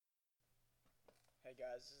Hey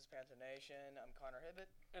guys, this is Panther Nation. I'm Connor Hibbett.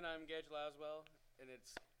 And I'm Gage Laswell, and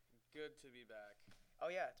it's good to be back. Oh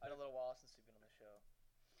yeah, it's been a little while since you've been on the show.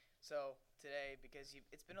 So today, because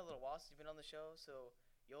it's been a little while since you've been on the show, so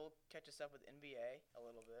you'll catch us up with NBA a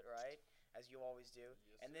little bit, right? As you always do.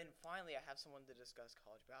 Yes, and then sir. finally, I have someone to discuss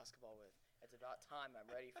college basketball with. It's about time. I'm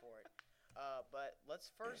ready for it. But let's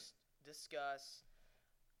first discuss.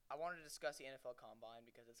 I wanted to discuss the NFL Combine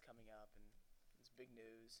because it's coming up and it's big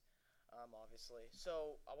news, obviously.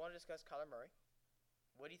 So I want to discuss Kyler Murray.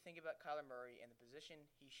 What do you think about Kyler Murray and the position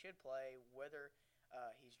he should play, whether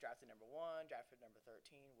he's drafted number 1, drafted number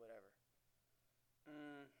 13, whatever?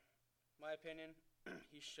 My opinion,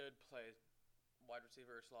 he should play wide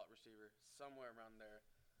receiver or slot receiver, somewhere around there.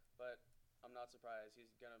 But I'm not surprised.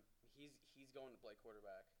 He's going to play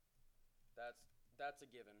quarterback. That's a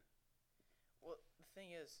given. Well, the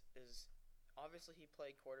thing is obviously he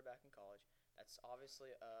played quarterback in college. That's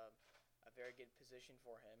obviously a very good position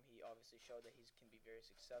for him. He obviously showed that he can be very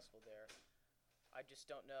successful there. I just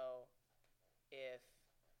don't know if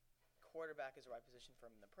quarterback is the right position for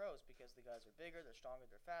him in the pros because the guys are bigger, they're stronger,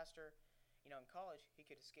 they're faster. In college, he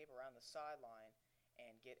could escape around the sideline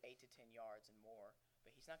and get 8 to 10 yards and more,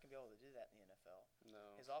 but he's not going to be able to do that in the NFL.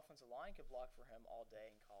 No. His offensive line could block for him all day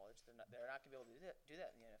in college. They're not going to be able to do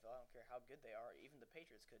that in the NFL. I don't care how good they are. Even the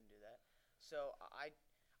Patriots couldn't do that. So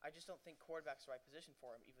I just don't think quarterback's the right position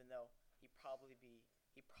for him, even though he probably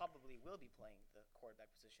will be playing the quarterback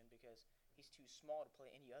position because he's too small to play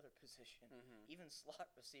any other position. Mm-hmm. Even slot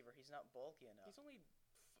receiver, he's not bulky enough.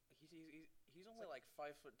 He's only like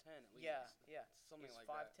 5'10" at least. Yeah, something he's like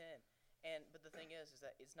 5'10". But the thing is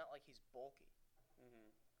that it's not like he's bulky. Mm-hmm.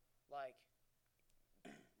 Like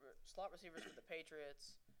slot receivers for the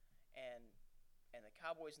Patriots and the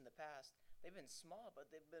Cowboys in the past, they've been small,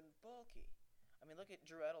 but they've been bulky. I mean, look at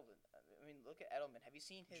Drew Edelman. Look at Edelman. Have you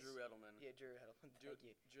seen his... Drew Edelman. Yeah, Drew Edelman. Thank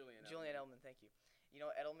you. Julian Edelman, thank you.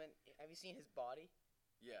 Edelman, have you seen his body?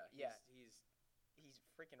 Yeah. He's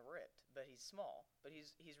freaking ripped, but he's small. But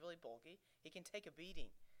he's really bulky. He can take a beating.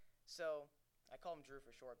 So, I call him Drew for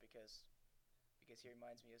short because he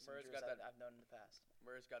reminds me of some Drews I've known in the past.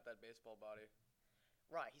 Murray's got that baseball body.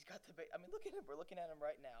 Right, he's got the... look at him. We're looking at him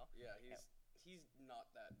right now. Yeah, he's not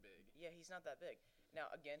that big. Yeah, he's not that big. Now,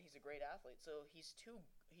 again, he's a great athlete, so he's too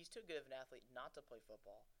good of an athlete not to play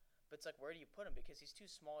football. But it's like, where do you put him? Because he's too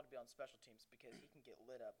small to be on special teams because he can get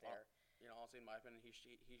lit up there. Honestly, in my opinion, he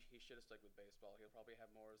should have stuck with baseball. He'll probably have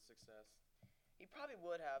more success. He probably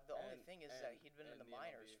would have. The only thing is that he'd been in the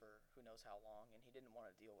minors MLB. for who knows how long, and he didn't want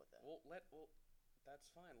to deal with that. Well, that's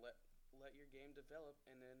fine. Let your game develop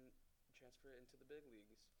and then transfer it into the big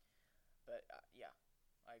leagues. But yeah,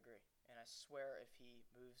 I agree. And I swear, if he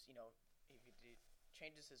moves, if he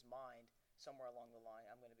changes his mind somewhere along the line,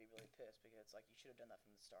 I'm going to be really pissed because it's like you should have done that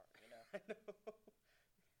from the start, I know.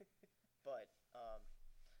 But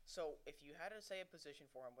so if you had to say a position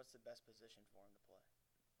for him, what's the best position for him to play?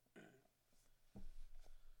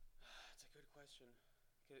 That's a good question,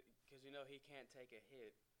 because he can't take a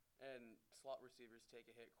hit, and slot receivers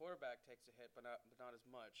take a hit. Quarterback takes a hit, but not as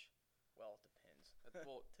much. Well, it depends.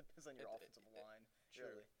 Well, depends on your offensive line,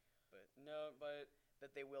 sure. Really.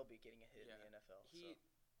 But they will be getting a hit in the NFL.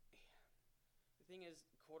 The thing is,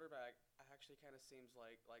 quarterback actually kind of seems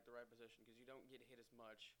like the right position because you don't get hit as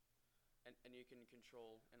much, and you can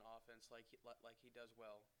control an offense like he does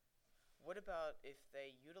well. What about if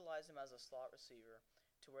they utilize him as a slot receiver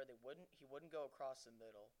to where he wouldn't go across the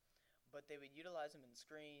middle, but they would utilize him in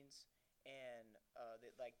screens and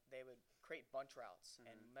they would create bunch routes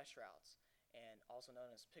and mesh routes, and also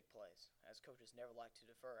known as pick plays, as coaches never like to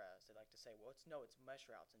defer as. They like to say, well, it's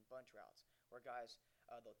mesh routes and bunch routes, where guys,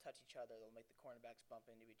 they'll touch each other, they'll make the cornerbacks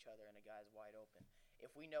bump into each other, and a guy's wide open.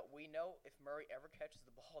 If we know if Murray ever catches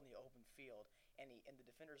the ball in the open field, and the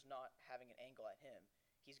defender's not having an angle at him,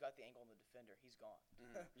 he's got the angle on the defender, he's gone.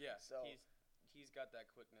 Mm-hmm. Yeah, so he's got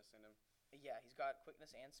that quickness in him. Yeah, he's got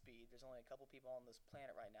quickness and speed. There's only a couple people on this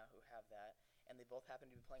planet right now who have that, and they both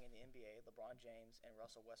happen to be playing in the NBA, LeBron James and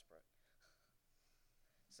Russell Westbrook.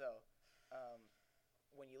 So,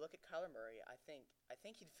 when you look at Kyler Murray, I think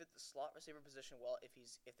he'd fit the slot receiver position well if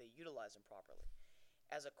they utilize him properly.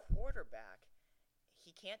 As a quarterback,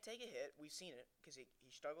 he can't take a hit. We've seen it because he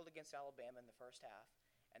struggled against Alabama in the first half,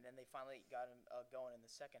 and then they finally got him going in the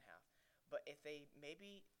second half. But if they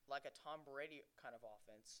maybe like a Tom Brady kind of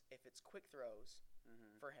offense, if it's quick throws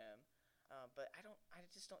for him, but I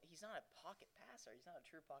just don't. He's not a pocket passer. He's not a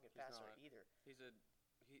true pocket passer either.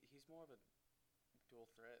 He's more of a dual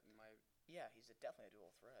threat in my. Yeah, he's definitely a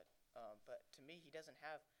dual threat. But to me, he doesn't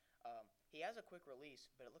have. He has a quick release,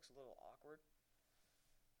 but it looks a little awkward.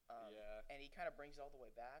 Yeah. And he kind of brings it all the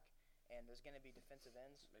way back. and there's going to be defensive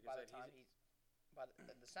ends Like by I the said, time by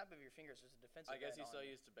the snap of your fingers, there's a defensive I guess end he's so on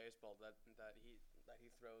you. used to baseball that he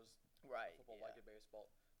throws Right. football Yeah. like a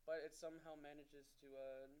baseball, but it somehow manages to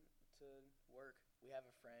work. We have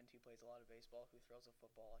a friend who plays a lot of baseball who throws a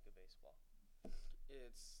football like a baseball.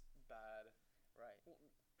 It's bad. Right.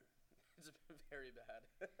 It's very bad.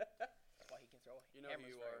 That's why he can throw You know who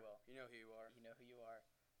hammers you very are. well. You know who you are. You know who you are.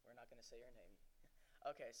 We're not going to say your name.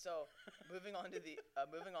 Okay, so moving on to the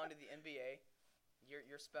NBA,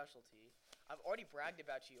 your specialty. I've already bragged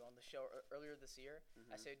about you on the show earlier this year.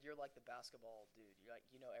 I Mhm. said you're like the basketball dude. You're like,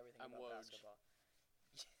 you know everything I'm about Woj. basketball.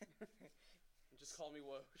 Just call me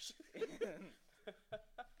Woj.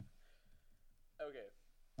 Okay.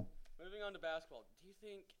 Moving on to basketball. Do you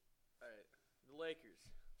think, all right, the Lakers,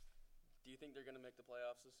 do you think they're going to make the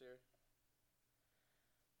playoffs this year?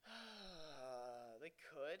 They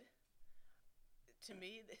could. To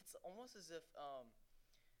me, it's almost as if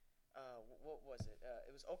what was it?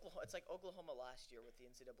 It was Oklahoma. It's like Oklahoma last year with the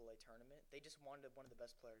NCAA tournament. They just wanted one of the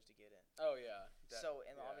best players to get in. Oh, yeah.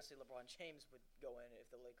 And yeah. obviously LeBron James would go in if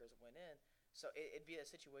the Lakers went in. So it'd be a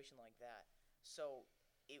situation like that. So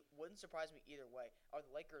it wouldn't surprise me either way. Are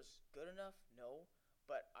the Lakers good enough? No.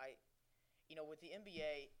 But with the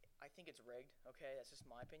NBA, I think it's rigged. Okay, that's just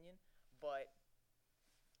my opinion. But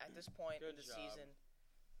at this point in Good the job. season,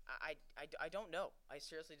 I don't know. I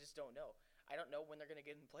seriously just don't know. I don't know when they're going to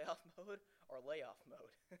get in playoff mode or layoff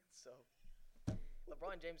mode. So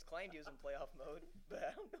LeBron James claimed he was in playoff mode, but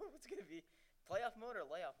I don't know if it's going to be playoff mode or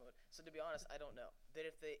layoff mode. So to be honest, I don't know. That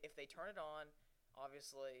if they turn it on,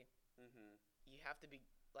 obviously Mm-hmm. you have to be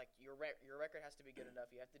like your record has to be good enough.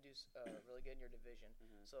 You have to do really good in your division.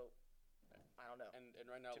 Mhm. So I don't know. And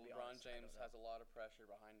right now, To be LeBron honest, I James don't know. has a lot of pressure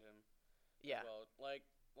behind him. Yeah. Well,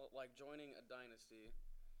 like joining a dynasty,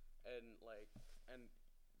 and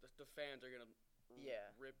the fans are gonna Yeah.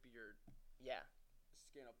 rip your Yeah.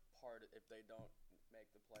 skin apart if they don't make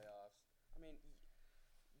the playoffs. I mean,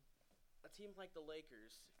 a team like the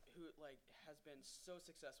Lakers, who has been so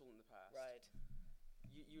successful in the past, Right.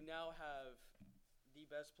 You now have the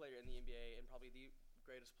best player in the NBA and probably the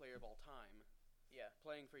greatest player of all time Yeah.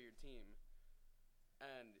 playing for your team,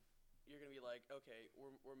 and you're gonna be like, okay,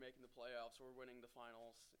 we're making the playoffs, we're winning the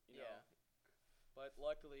finals, you know. Yeah. But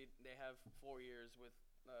luckily, they have 4 years with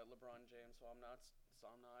LeBron James, so I'm not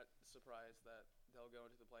surprised that they'll go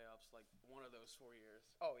into the playoffs like one of those 4 years.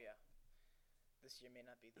 Oh yeah. This year may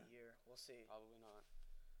not be the year. We'll see. Probably not.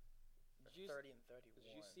 They're Did you, 30 and 31.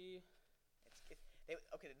 did you see?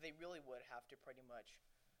 They really would have to pretty much,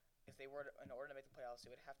 if they were in order to make the playoffs, they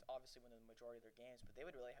would have to obviously win the majority of their games, but they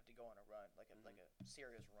would really have to go on a run, like a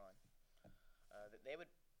serious run. They would,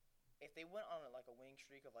 if they went on a winning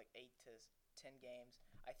streak of like 8 to 10 games.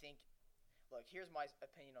 I think. Look, here's my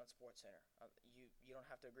opinion on SportsCenter. You don't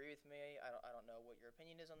have to agree with me. I don't know what your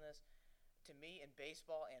opinion is on this. To me, in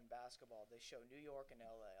baseball and basketball, they show New York and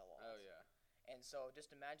LA a lot. Oh yeah. And so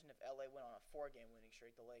just imagine if LA went on a 4-game winning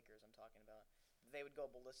streak, the Lakers I'm talking about, they would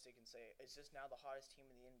go ballistic and say, is this now the hottest team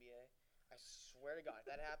in the NBA? I swear to God, if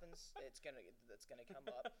that happens, that's gonna come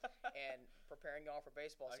up. And preparing y'all for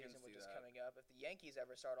baseball I can season, which see is that. coming up, if the Yankees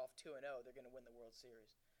ever start off 2-0, they're gonna win the World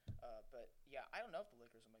Series. But yeah, I don't know if the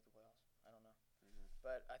Lakers will make the playoffs. I don't know. Mhm.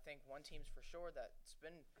 But I think one team's for sure that's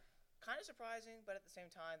been kind of surprising, but at the same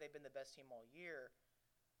time, they've been the best team all year,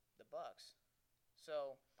 the Bucks.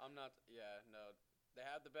 So I'm not. Yeah, no. They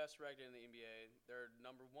have the best record in the NBA. They're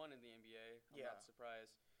number 1 in the NBA. I'm Yeah. not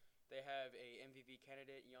surprised. They have a MVP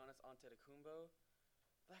candidate, Giannis Antetokounmpo.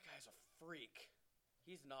 That guy's a freak.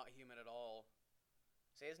 He's not human at all.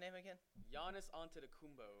 say his name again. Giannis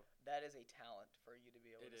Antetokounmpo. That is a talent for you to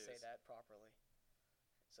be able It to say is. that properly.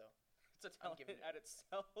 So It's a talent giving at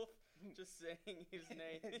itself. Just saying his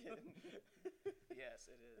name. yes,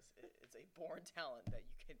 it is. It's a born talent that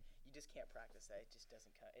you just can't practice that. It just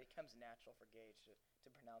doesn't come. It comes natural for Gage to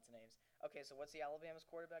pronounce names. Okay, so what's the Alabama's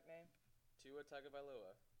quarterback name? Tua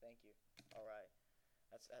Tagovailoa. Thank you. All right,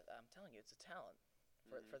 I'm telling you, it's a talent.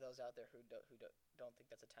 For Mhm. for those out there who don't think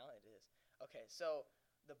that's a talent, it is. Okay, so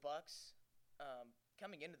the Bucks,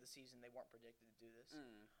 coming into the season, they weren't predicted to do this.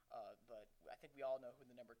 But I think we all know who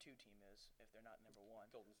the number 2 team is if they're not number 1.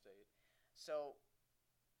 Golden State. So,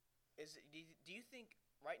 do you think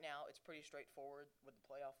right now it's pretty straightforward with the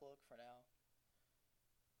playoff look for now?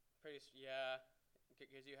 Yeah,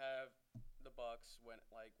 because you have the Bucks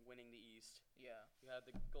winning the East. Yeah. You have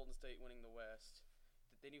the Golden State winning the West.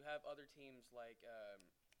 Then you have other teams like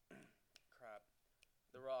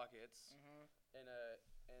the Rockets Mhm. in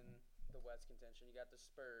the West contention. You got the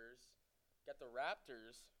Spurs, you got the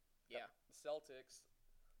Raptors, Yeah. the Celtics.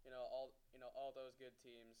 All those good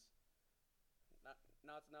teams.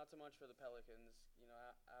 not so much for the Pelicans.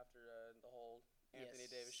 After the whole Anthony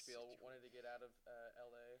Yes, Davis spiel, true. wanted to get out of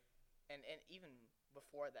L.A. And even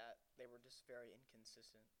before that, they were just very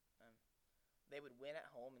inconsistent. Um, they would win at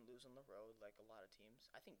home and lose on the road, like a lot of teams.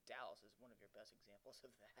 I think Dallas is one of your best examples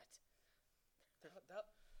of that.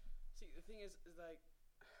 See, the thing is like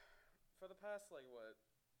for the past like what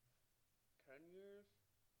 10 years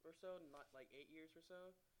or so, not like 8 years or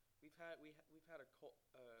so, we've had a cold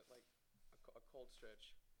a cold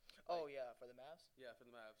stretch. Oh Like, yeah, for the Mavs. yeah, for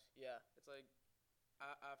the Mavs. Yeah, It's like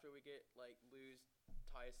after we get like lose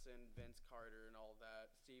Tyson, Vince Carter, and all that,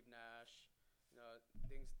 Steve Nash,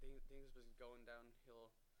 things was going downhill.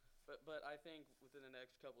 But I think within the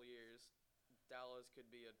next couple of years, Dallas could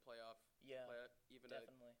be a playoff, yeah, even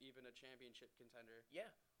definitely. even a championship contender Yeah.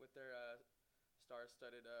 with their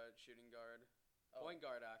star-studded shooting guard, Oh, point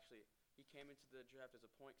guard actually. He came into the draft as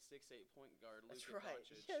a 0.68 point guard, that's Luka right.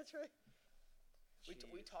 Doncic. Yeah, that's right. We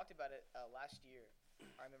Jeez. talked about it last year.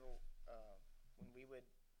 I remember when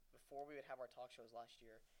before we would have our talk shows last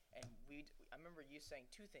year, and I remember you saying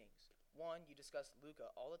two things. One, you discussed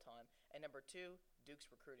Luca all the time, and number two, Duke's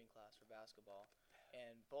recruiting class for basketball,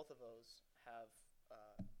 and both of those have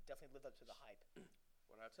definitely lived up to the hype.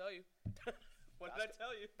 What did I tell you? What did I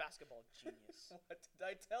tell you? Basketball genius. What did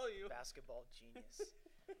I tell you? Basketball genius.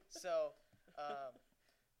 So,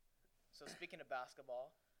 so speaking of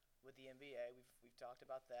basketball, with the NBA, we've talked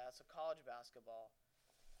about that. So college basketball,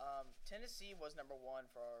 Tennessee was number one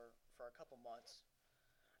for a couple months,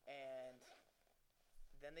 and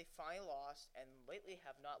then they finally lost, and lately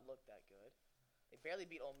have not looked that good. They barely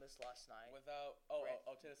beat Ole Miss last night. Without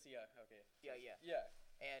Tennessee, yeah, okay. Yeah. Yeah.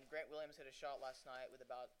 And Grant Williams hit a shot last night with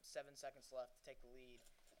about 7 seconds left to take the lead.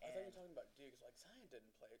 I And thought you were talking about Duke. Like Zion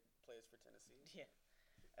didn't plays for Tennessee. yeah,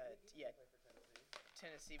 He yeah. didn't play for Tennessee.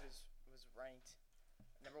 Tennessee was ranked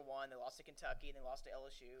number one. They lost to Kentucky, and they lost to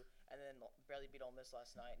LSU, and then barely beat Ole Miss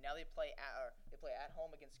last night. Now they play at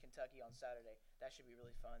home against Kentucky on Saturday. That should be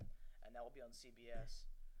really fun, and that will be on CBS.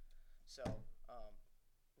 So,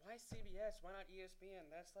 Why CBS? Why not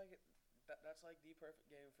ESPN? That's like the perfect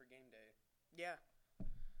game for game day. yeah,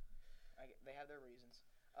 they have their reasons.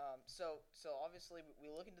 So obviously we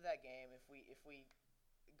look into that game. If we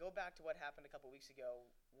go back to what happened a couple weeks ago,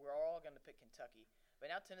 we're all going to pick Kentucky, but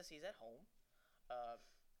now Tennessee's at home.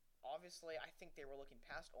 Obviously, I think they were looking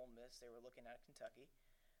past Ole Miss. They were looking at Kentucky.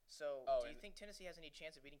 So, do you think Tennessee has any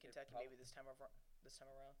chance of beating Kentucky maybe this time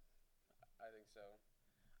around? I think so.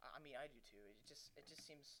 I mean, I do too. It just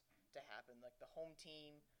seems to happen. Like the home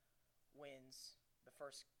team wins the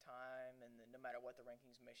first time, and then no matter what the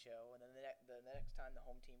rankings may show, and then the next time the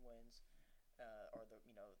home team wins, or the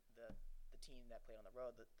team that played on the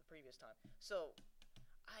road the previous time. So,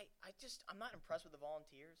 I'm not impressed with the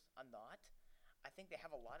Volunteers. I'm not. I think they have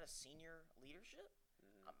a lot of senior leadership.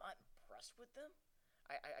 Mm-hmm. I'm not impressed with them.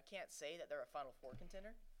 I can't say that they're a Final Four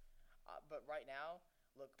contender, but right now,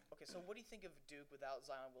 look. Okay, so what do you think of Duke without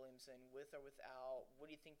Zion Williamson, with or without?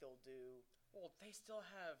 What do you think they'll do? Well, they still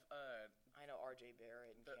have I know R.J.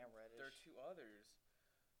 Barrett and Cam Reddish. there are two others,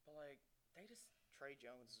 but like they just Trey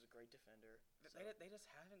Jones is a great defender. they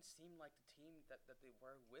just haven't seemed like the team that they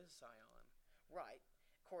were with Zion. Right.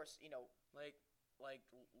 Of course, Like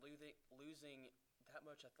losing that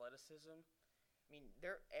much athleticism. I mean,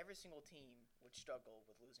 every single team would struggle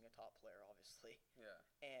with losing a top player, obviously. Yeah.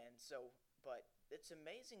 And so, but it's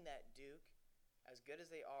amazing that Duke, as good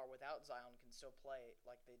as they are without Zion, can still play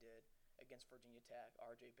like they did against Virginia Tech.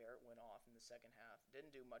 R.J. Barrett went off in the second half.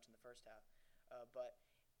 Didn't do much in the first half. But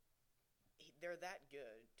they're that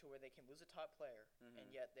good to where they can lose a top player, Mm-hmm. and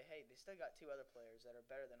yet they still got two other players that are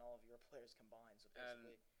better than all of your players combined,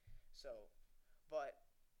 supposedly.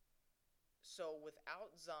 So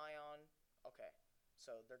without Zion, okay,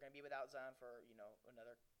 so they're going to be without Zion for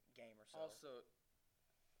another game or so. Also,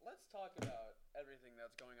 let's talk about everything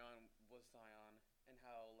that's going on with Zion and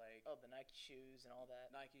how like the Nike shoes and all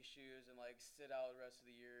that. Nike shoes and like sit out the rest of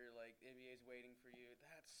the year. Like the NBA's waiting for you.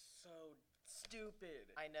 That's so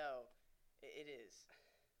stupid. I know, it is.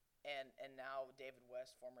 And now David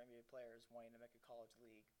West, former NBA player, is wanting to make a college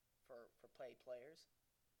league for paid players.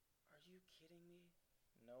 Are you kidding me?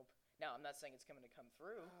 Nope. Now I'm not saying it's coming to come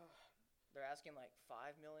through. They're asking like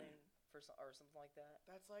 $5 million or something like that.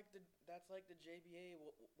 That's like the JBA.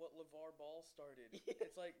 What LeVar Ball started. Yeah.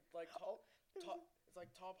 It's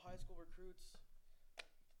like top high school recruits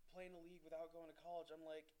playing a league without going to college. I'm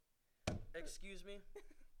like, excuse me.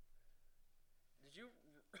 Did you?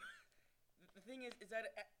 The thing is that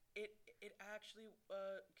it actually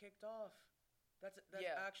kicked off. That's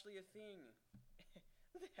Yeah. actually a thing.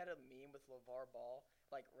 They had a meme with LeVar Ball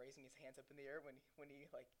like raising his hands up in the air when he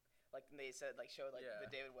like Like they said, like showed like Yeah. the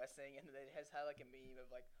David West thing, and they has had like a meme of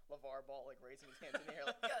like LeVar Ball like raising his hands in the air,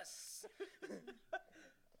 like yes.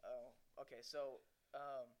 Oh, okay. So,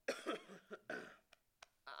 I'm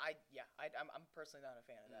personally not a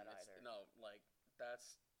fan of that either. No, like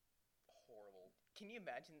that's horrible. Can you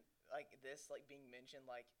imagine like this like being mentioned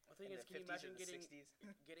like The thing in is, the can you 50s or imagine the getting 60s?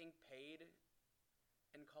 getting paid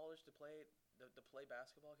in college to play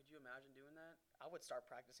basketball? Could you imagine doing that? I would start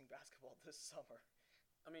practicing basketball this summer.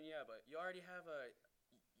 I mean, yeah, but you already have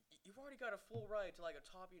you've already got a full ride to like a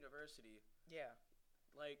top university. Yeah.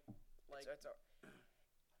 Like,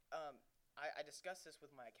 I discussed this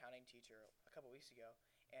with my accounting teacher a couple weeks ago,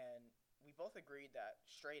 and we both agreed that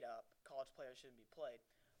straight up college players shouldn't be played.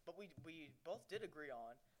 But we both did agree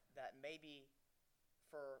on that maybe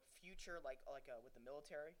for future with the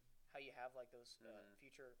military, how you have like those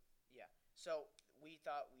future So we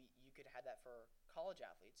thought you could have that for college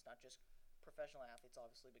athletes, not just professional athletes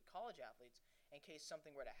obviously, but college athletes in case something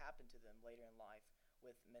were to happen to them later in life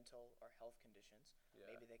with mental or health conditions. Yeah.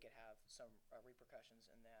 Maybe they could have some repercussions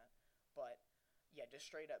in that. But yeah, just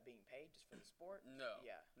straight up being paid just for the sport. No.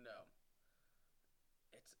 Yeah. No.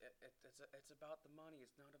 It's about the money.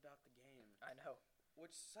 It's not about the game. I know.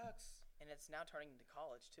 Which sucks. And it's now turning into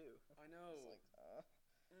college too. I know. It's like,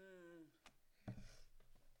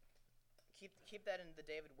 Keep that in the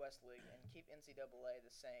David West League and keep NCAA the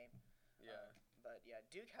same. Yeah. But yeah,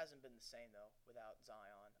 Duke hasn't been the same though without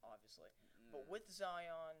Zion, obviously. But with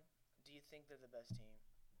Zion, do you think they're the best team?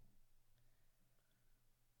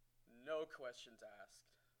 No questions asked.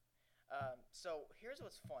 So here's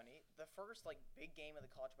what's funny: the first like big game of the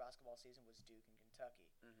college basketball season was Duke and Kentucky.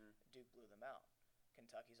 Mm-hmm. Duke blew them out.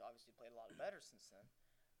 Kentucky's obviously played a lot better since then.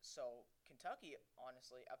 So Kentucky,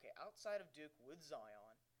 honestly, okay, outside of Duke with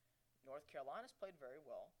Zion, North Carolina's played very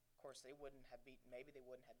well. Of course, they wouldn't have beaten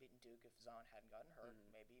Duke if Zion hadn't gotten hurt.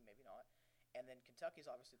 Mm-hmm. Maybe not. And then Kentucky's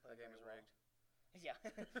obviously played The game very was well. rigged. Yeah.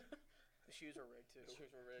 The shoes were rigged too. The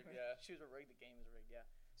shoes were rigged. Yeah. Shoes were rigged. The game was rigged. Yeah.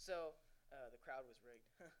 So the crowd was rigged.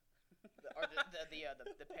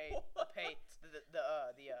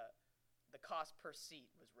 The cost per seat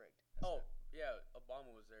was rigged. Yeah. Obama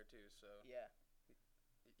was there too. So Yeah.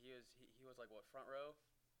 He was like what, front row?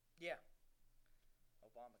 Yeah.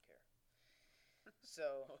 Obamacare.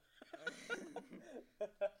 So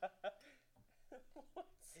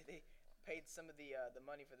they paid some of the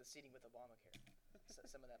money for the seating with Obamacare. So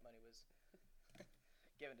some of that money was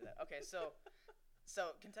given to that. Okay, so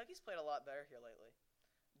Kentucky's played a lot better here lately.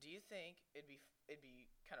 Do you think it'd be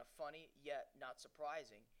kind of funny yet not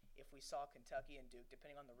surprising if we saw Kentucky and Duke,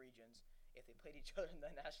 depending on the regions, if they played each other in the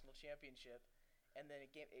national championship, and then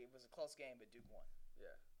it was a close game, but Duke won?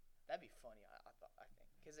 Yeah. That'd be funny. I think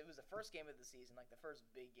because it was the first game of the season, like the first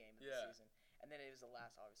big game of the season, and then it was the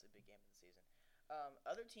last obviously big game of the season.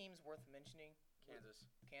 Other teams worth mentioning: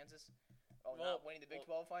 Kansas. Oh, not winning the Big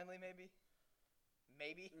 12 finally, maybe.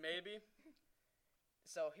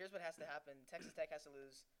 So here's what has to happen: Texas Tech has to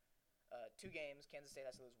lose 2 games. Kansas State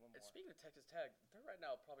has to lose 1 more. And speaking of Texas Tech, they're right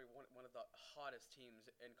now probably one of the hottest teams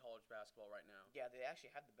in college basketball right now. Yeah, they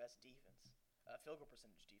actually have the best defense, field goal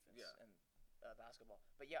percentage defense in basketball.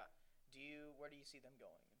 But yeah, where do you see them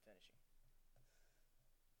going and finishing?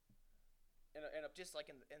 Just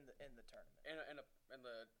like in the tournament. In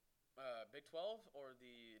the Big 12 or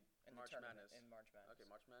the March Madness? In March Madness. Okay,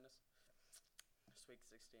 March Madness. Sweet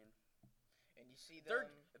 16. And you see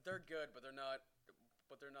them. They're good, but they're not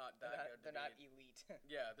that good. They're not elite.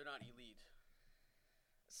 Yeah, they're not elite.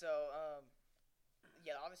 So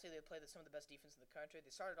yeah, obviously they played some of the best defense in the country.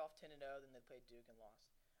 They started off 10-0, then they played Duke and lost.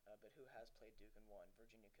 But who has played Duke and won?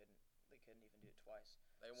 Virginia couldn't. They couldn't even do it twice.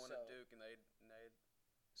 They won at Duke and they.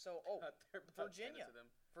 Virginia.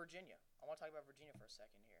 Virginia. I want to talk about Virginia for a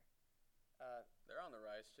second here. They're on the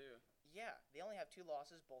rise too. Yeah, they only have 2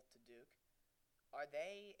 losses, both to Duke. Are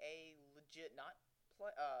they a legit not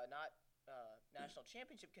national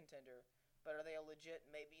championship contender, but are they a legit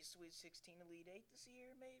maybe Sweet 16 Elite 8 this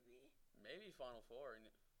year? Maybe Final Four.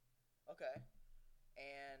 Okay,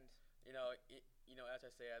 and as I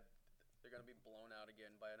say, they're gonna be blown out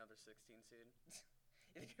again by another 16 seed.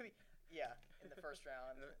 It's gonna be in the first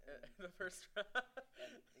round. In the first round.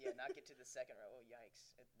 And, not get to the second round. Oh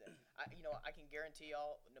yikes! I can guarantee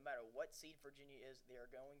y'all, no matter what seed Virginia is, they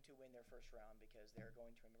are going to win their first round because they are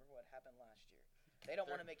going to remember what happened last year. They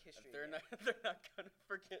don't want to make history. They're not gonna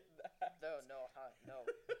forget that. No.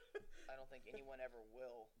 I don't think anyone ever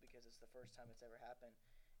will because it's the first time it's ever happened,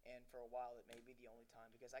 and for a while it may be the only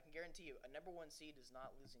time because I can guarantee you a number 1 seed is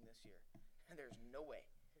not losing this year. And there's no way.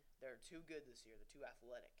 They're too good this year. They're too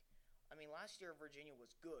athletic. I mean, last year Virginia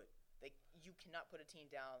was good. You cannot put a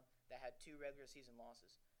team down that had 2 regular season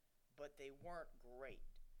losses. but they weren't great.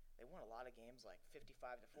 They won a lot of games like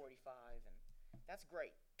 55-45, and that's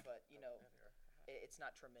great. But it's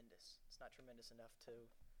not tremendous. It's not tremendous enough to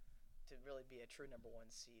really be a true number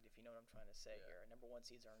one seed, if you know what I'm trying to say here. Number one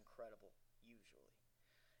seeds are incredible usually,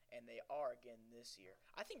 and they are again this year.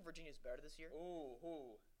 I think Virginia's better this year.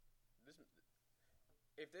 Ooh.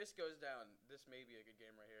 If this goes down, this may be a good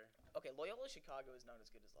game right here. Okay, Loyola Chicago is not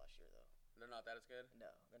as good as last year though. They're not that as good?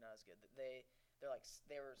 No, they're not as good. They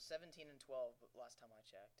were 17-12 last time I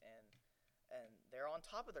checked, and they're on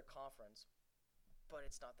top of their conference, but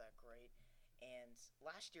it's not that great. And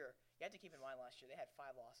last year, you have to keep in mind last year they had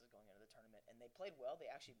 5 losses going into the tournament, and they played well. They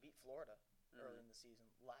actually beat Florida early in the season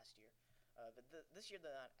last year, but this year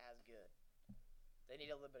they're not as good. They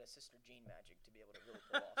need a little bit of Sister Jean magic to be able to really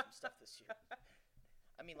pull off some stuff this year.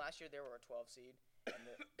 I mean, last year they were a 12 seed,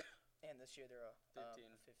 and this year they're a 15.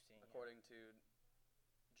 According to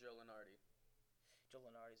Joe Lenardi. Joe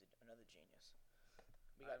Lenardi's another genius.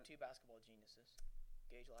 We got 2 basketball geniuses,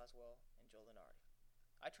 Gage Laswell and Joe Lenardi.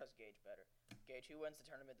 I trust Gage better. Gage, who wins the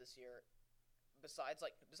tournament this year, besides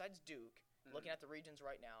Duke, looking at the regions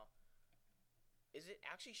right now, is it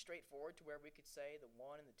actually straightforward to where we could say the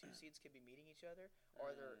 1 and the 2 seeds could be meeting each other?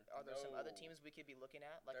 Or are there some other teams we could be looking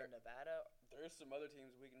at, like a Nevada? There's some other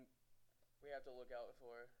teams we have to look out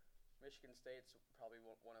for. Michigan State's probably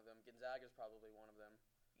one of them. Gonzaga's probably one of them.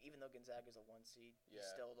 Even though Gonzaga's a 1 seed, you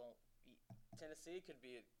still don't. Tennessee could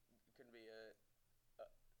be a contender.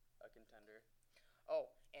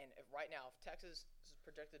 Oh, and right now, if Texas is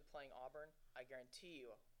projected playing Auburn, I guarantee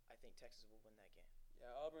you, I think Texas will win that game.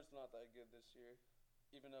 Yeah, Auburn's not that good this year,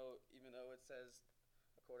 even though it says,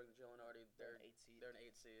 according to Joe Lenardi, they're an 8 seed. They're an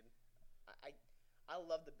 8 seed. I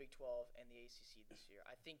love the Big 12 and the ACC this year.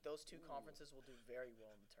 I think those 2 conferences will do very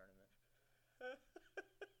well in the tournament.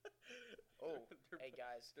 Hey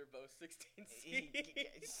guys, they're both 16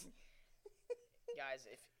 seeds. Guys,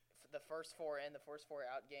 if the first 4 in, the first 4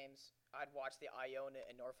 out games, I'd watch the Iona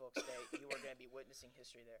and Norfolk State. You are going to be witnessing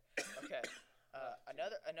history there. Okay,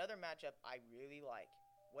 another matchup I really like.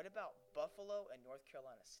 What about Buffalo and North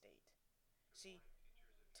Carolina State? See,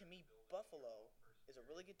 to me, Buffalo is a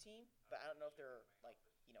really good team, but I don't know if they're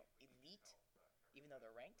elite, even though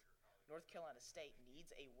they're ranked. North Carolina State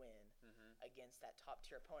needs a win against that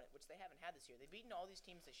top-tier opponent, which they haven't had this year. They've beaten all these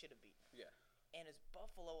teams they should have beaten. Yeah. And is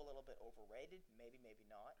Buffalo a little bit overrated? Maybe, maybe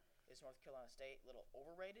not. Is North Carolina State a little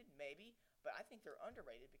overrated? Maybe. But I think they're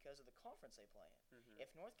underrated because of the conference they play in.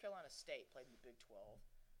 If North Carolina State played in the Big 12,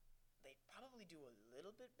 they'd probably do a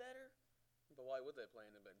little bit better. But why would they play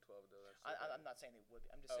in the Big 12, though? I'm not saying they would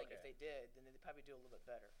be. I'm just saying if they did, then they'd probably do a little bit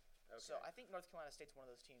better. Okay. So I think North Carolina State's one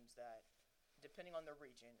of those teams that, depending on their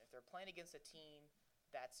region, if they're playing against a team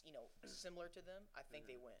that's similar to them, I think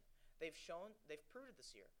they win. They've proved it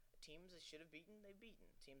this year. Teams they should have beaten, they've beaten.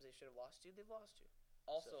 Teams they should have lost to, they've lost to.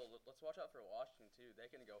 Also, let's watch out for Washington too.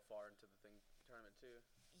 They can go far into the tournament too.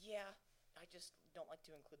 Yeah, I just don't like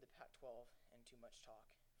to include the Pac-12 in too much talk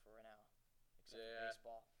for now, except for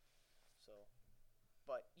baseball. So,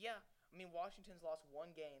 but yeah, I mean Washington's lost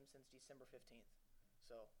 1 game since December 15th,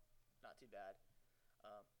 so not too bad.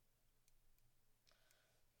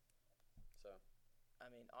 I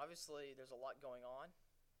mean, obviously there's a lot going on,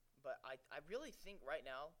 but I really think right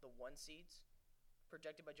now the 1 seeds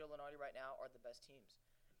projected by Joe Lenardi right now are the best teams.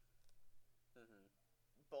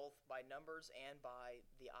 Both by numbers and by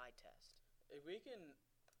the eye test. If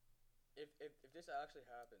this actually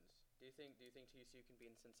happens, do you think TCU can be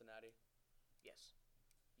in Cincinnati? Yes.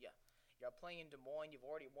 Yeah. You're playing in Des Moines. You've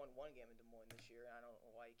already won 1 game in Des Moines this year, and I don't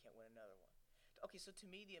know why you can't win another one. Okay, so to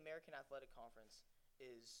me, the American Athletic Conference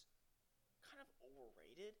is kind of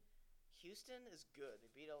overrated. Houston is good.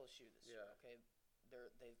 They beat LSU this year. Okay,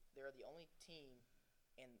 they're the only team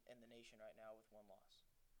in the nation right now with 1 loss,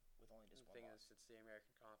 with only just 1 loss. It's the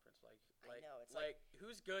American Conference. I know. It's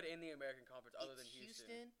who's good in the American Conference other than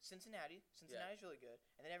Houston? Cincinnati. Cincinnati's really good,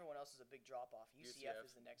 and then everyone else is a big drop off. UCF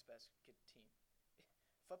is the next best good team.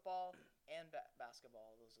 Football and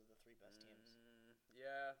basketball, those are the 3 best teams.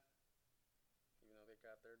 Yeah. Even though they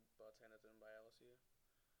got their butts handed to them by LSU.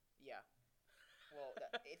 Yeah. Well,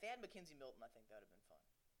 if they had Mackenzie Milton, I think that would have been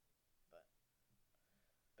fun.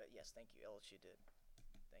 But yes, thank you. LSU did.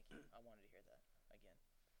 Thank you. I wanted to hear that again.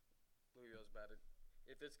 Louisville's bad.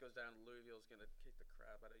 If this goes down, Louisville's gonna kick the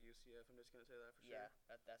crap out of UCF. I'm just gonna say that for sure. Yeah,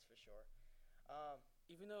 that's for sure.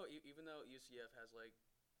 Even though UCF has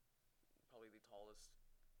probably the tallest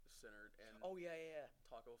center and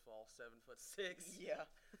Taco Fall 7'6". Yeah,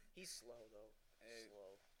 he's slow though.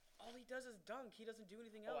 Slow. All he does is dunk. He doesn't do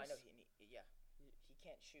anything else. Oh, I know. He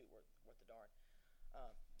can't shoot worth the darn.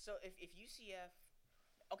 So if UCF,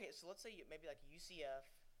 okay, so let's say maybe like UCF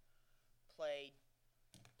play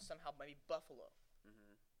somehow maybe Buffalo,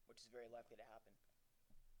 Mhm. which is very likely to happen.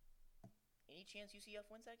 Any chance UCF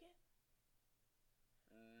wins that game?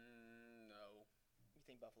 No. You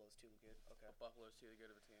think Buffalo's too good? Okay. But Buffalo's too good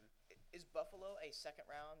of a team. Is Buffalo a second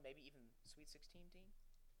round, maybe even Sweet 16 team?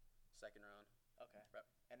 Second round. Okay. Right.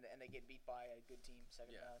 And they get beat by a good team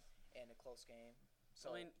second Yeah. round in a close game.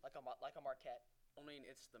 So I mean- like a Marquette. I mean,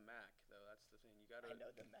 it's the MAC though. That's the thing. You gotta. I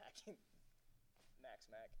know the Mac.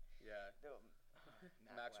 Mac. Yeah. The,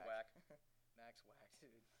 Max Whack. Max Whack,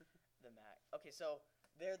 dude. The Mac. Okay, so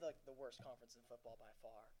they're the worst conference in football by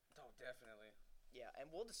far. Oh, definitely. Yeah,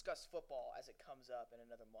 and we'll discuss football as it comes up in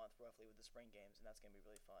another month, roughly, with the spring games, and that's gonna be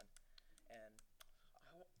really fun. And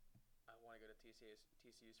I want to go to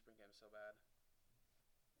TCU spring game so bad.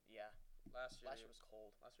 yeah, Last year was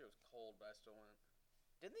cold. Last year was cold, but I still went.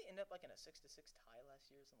 Didn't they end up like in a 6-6 tie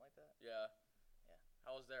last year or something like that? Yeah. Yeah.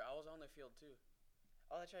 I was there. I was on the field too.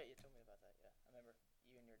 Oh, that's right. You told me about that. Yeah, I remember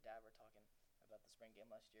you and your dad were talking about the spring game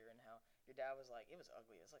last year and how your dad was like, it was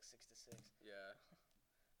ugly. It was like 6-6. Yeah.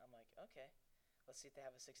 I'm like, okay, let's see if they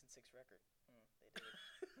have a 6-6 record. They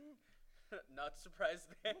did. Not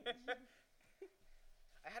surprised there.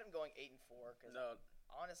 I had them going 8-4 because No.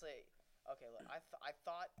 honestly, okay, look, I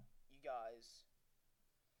thought you guys,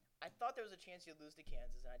 I thought there was a chance you'd lose to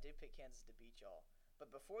Kansas, and I did pick Kansas to beat y'all. But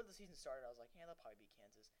before the season started, I was like, yeah, they'll probably beat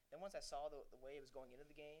Kansas. Then once I saw the way it was going into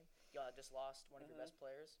the game, y'all had just lost one of your best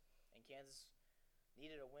players, and Kansas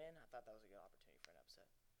needed a win. I thought that was a good opportunity for an upset.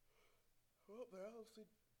 Well, they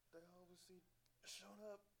obviously shown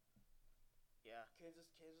up. Yeah. Kansas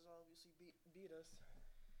obviously beat us.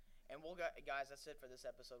 And guys, that's it for this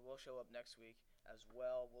episode. We'll show up next week as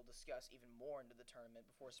well. We'll discuss even more into the tournament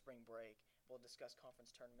before spring break. We'll discuss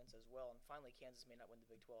conference tournaments as well. And finally, Kansas may not win the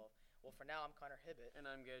Big 12. Well, for now, I'm Connor Hibbett. And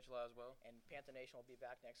I'm Gage Laswell. And Panther Nation will be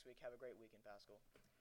back next week. Have a great weekend, Pascal.